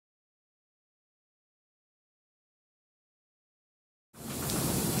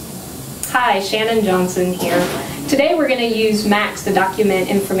Hi, Shannon Johnson here. Today we're going to use Max to document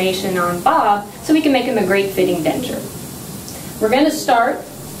information on Bob so we can make him a great fitting denture. We're going to start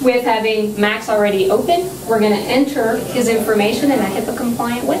with having Max already open. We're going to enter his information in a HIPAA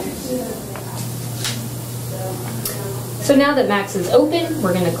compliant way. So now that Max is open,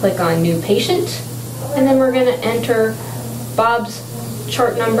 we're going to click on New Patient, and then we're going to enter Bob's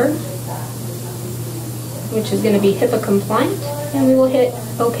chart number, which is going to be HIPAA compliant, and we will hit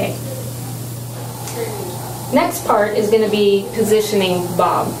OK. Next part is going to be positioning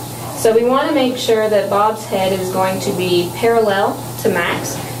Bob. So we want to make sure that Bob's head is going to be parallel to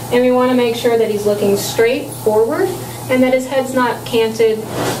Max, and we want to make sure that he's looking straight forward and that his head's not canted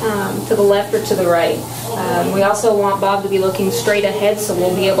to the left or to the right. We also want Bob to be looking straight ahead, so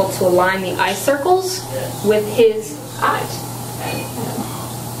we'll be able to align the eye circles with his eyes.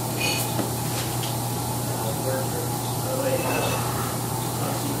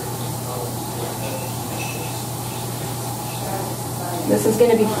 This is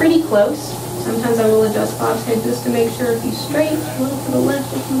going to be pretty close. Sometimes I will adjust Bob's head just to make sure if he's straight, a little to the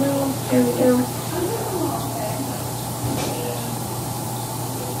left if you will. There we go.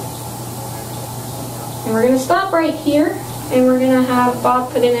 And we're going to stop right here, and we're going to have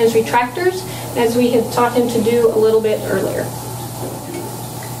Bob put in his retractors as we had taught him to do a little bit earlier.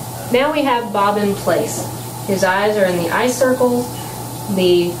 Now we have Bob in place. His eyes are in the eye circle.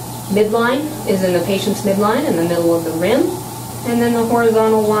 The midline is in the patient's midline in the middle of the rim. And then the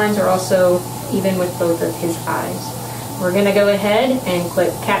horizontal lines are also even with both of his eyes. We're going to go ahead and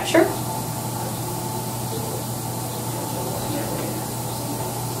click Capture.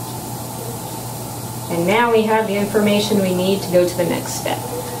 And now we have the information we need to go to the next step.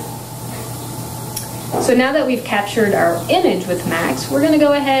 So now that we've captured our image with Max, we're going to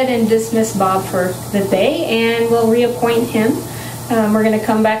go ahead and dismiss Bob for the day, and we'll reappoint him. We're going to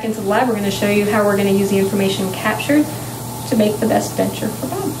come back into the lab. We're going to show you how we're going to use the information captured to make the best denture for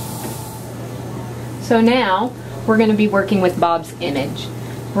Bob. So now we're going to be working with Bob's image.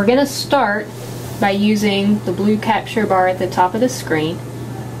 We're going to start by using the blue capture bar at the top of the screen,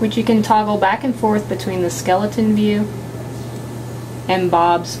 which you can toggle back and forth between the skeleton view and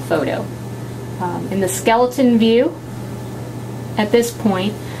Bob's photo. In the skeleton view, at this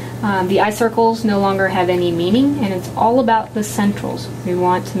point, the eye circles no longer have any meaning, and it's all about the centrals. We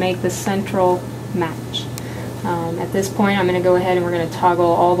want to make the central match. At this point, I'm going to go ahead and we're going to toggle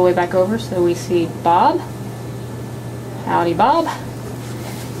all the way back over so we see Bob. Howdy, Bob.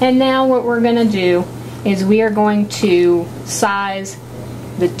 And now what we're going to do is we are going to size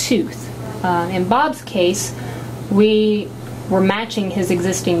the tooth. In Bob's case, we were matching his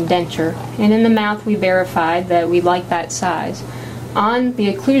existing denture, and in the mouth we verified that we like that size. On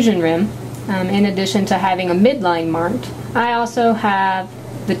the occlusion rim, in addition to having a midline marked, I also have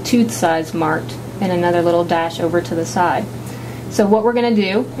the tooth size marked and another little dash over to the side. So what we're going to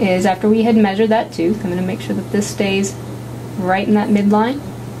do is, after we had measured that tooth, I'm going to make sure that this stays right in that midline,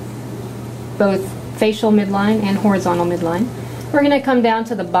 both facial midline and horizontal midline. We're going to come down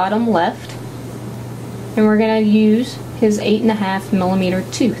to the bottom left, and we're going to use his 8.5 millimeter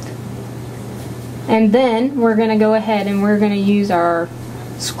tooth. And then we're going to go ahead and we're going to use our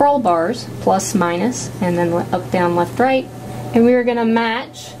scroll bars, plus, minus, and then up, down, left, right, and we're going to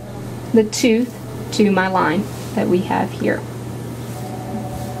match the tooth to my line that we have here.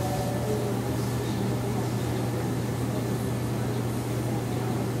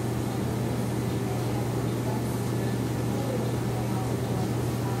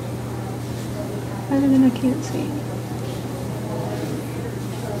 Better than I can't see.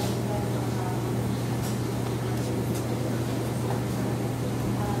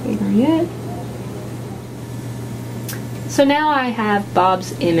 Bigger yet. So now I have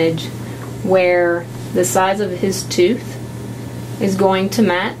Bob's image where the size of his tooth is going to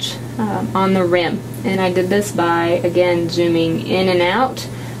match on the rim. And I did this by, again, zooming in and out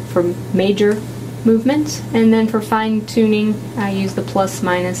for major movements, and then for fine tuning I use the plus,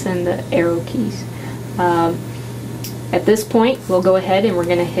 minus, and the arrow keys. At this point we'll go ahead and we're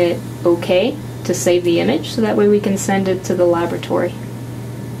going to hit OK to save the image, so that way we can send it to the laboratory.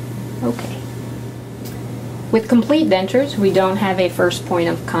 OK. With complete dentures, we don't have a first point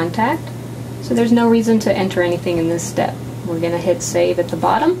of contact, so there's no reason to enter anything in this step. We're going to hit Save at the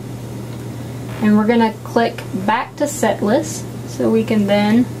bottom, and we're going to click back to set list so we can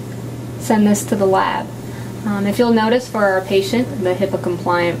then send this to the lab. If you'll notice, for our patient, the HIPAA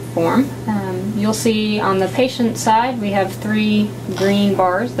compliant form, you'll see on the patient side we have 3 green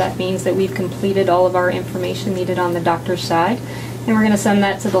bars. That means that we've completed all of our information needed on the doctor's side, and we're going to send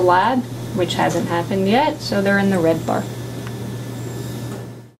that to the lab, which hasn't happened yet, so they're in the red bar.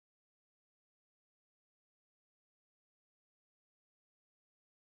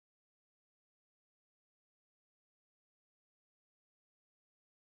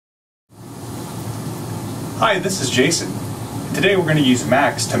 Hi, this is Jason. Today we're going to use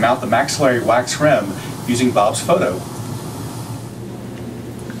Max to mount the maxillary wax rim using Bob's photo.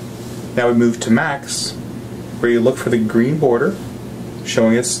 Now we move to Max, where you look for the green border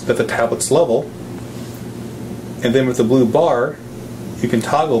showing us that the tablet's level, and then with the blue bar you can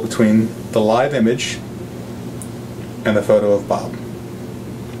toggle between the live image and the photo of Bob.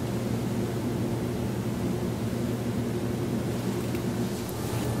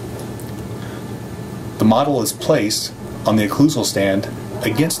 The model is placed on the occlusal stand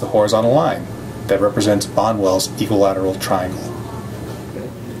against the horizontal line that represents Bondwell's equilateral triangle.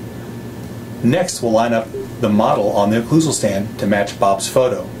 Next, we'll line up the model on the occlusal stand to match Bob's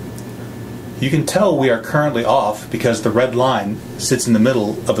photo. You can tell we are currently off because the red line sits in the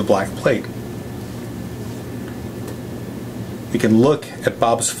middle of the black plate. We can look at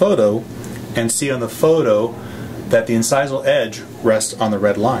Bob's photo and see on the photo that the incisal edge rests on the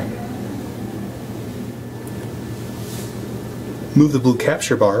red line. Move the blue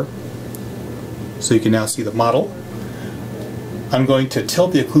capture bar so you can now see the model. I'm going to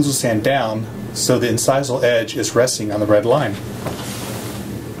tilt the occlusal stand down so the incisal edge is resting on the red line.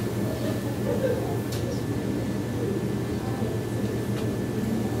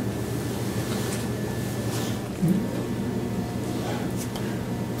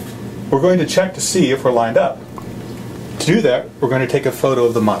 We're going to check to see if we're lined up. To do that, we're going to take a photo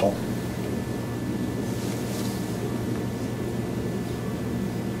of the model.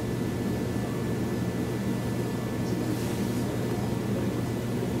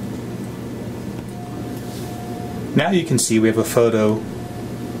 Now you can see we have a photo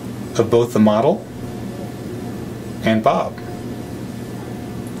of both the model and Bob.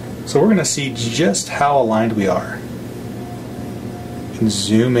 So we're going to see just how aligned we are. You can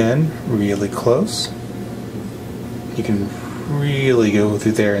zoom in really close. You can really go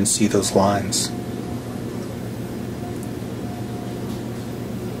through there and see those lines.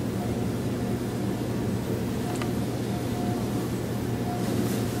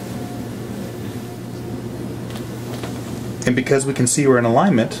 And because we can see we're in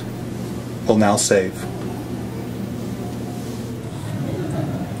alignment, we'll now save.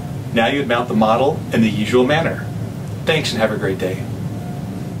 Now you'd mount the model in the usual manner. Thanks and have a great day.